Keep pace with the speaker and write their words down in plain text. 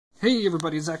Hey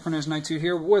everybody, Zach4Nez92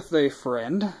 here with a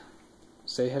friend.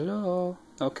 Say hello.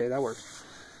 Okay, that worked.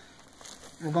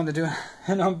 We're going to do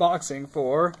an unboxing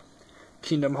for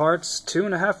Kingdom Hearts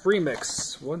 2.5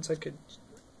 Remix. Once I could...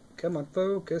 Come on,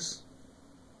 focus.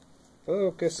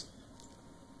 Focus.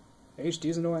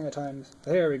 HD is annoying at times.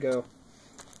 There we go.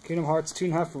 Kingdom Hearts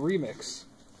 2.5 Remix.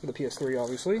 For the PS3,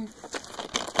 obviously.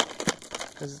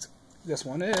 Because this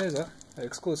one is an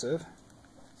exclusive.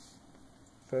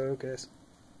 Focus.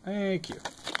 Thank you.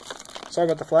 Sorry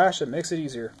about the flash, it makes it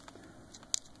easier.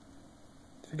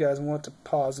 If you guys want to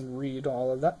pause and read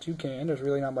all of that, you can. There's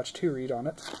really not much to read on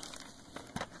it.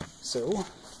 So,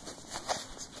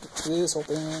 let's get this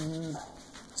open.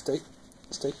 Stay.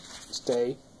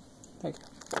 Thank you.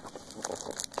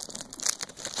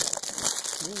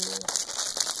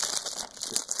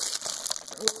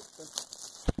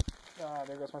 Ah,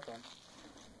 there goes my phone.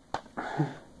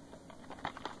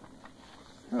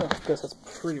 Oh, I guess that's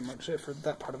pretty much it for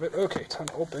that part of it. Okay, time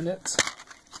to open it.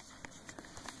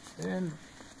 And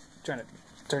turn it.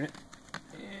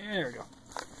 There we go.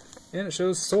 And it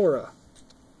shows Sora.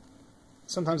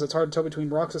 Sometimes it's hard to tell between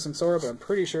Roxas and Sora, but I'm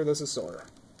pretty sure this is Sora.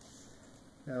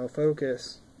 Now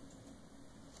focus.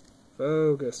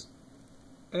 Focus.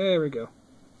 There we go.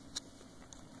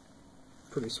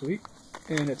 Pretty sweet.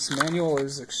 And its manual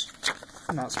is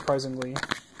not surprised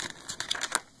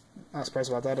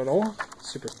about that at all.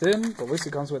 Super thin, but at least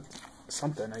it comes with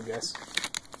something, I guess.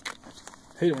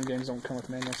 I hate it when games don't come with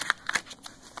manuals.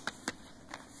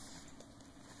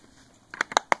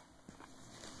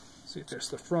 See if there's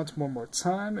the front one more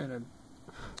time and a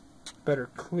better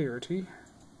clarity.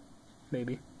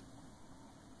 Maybe.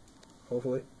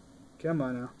 Hopefully. Come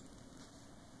on now.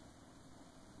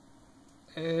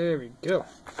 There we go.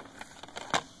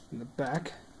 In the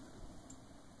back.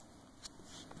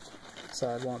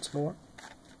 Side once more.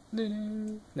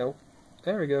 Nope.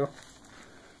 There we go.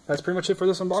 That's pretty much it for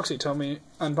this unboxing. Tell me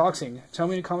in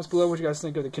the comments below what you guys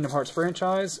think of the Kingdom Hearts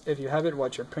franchise. If you have it,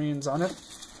 what's your opinions on it?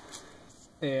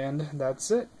 And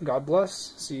that's it. God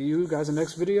bless. See you guys in the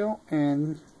next video.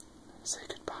 And say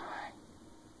goodbye.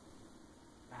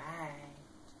 Bye.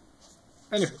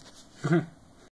 Anyway.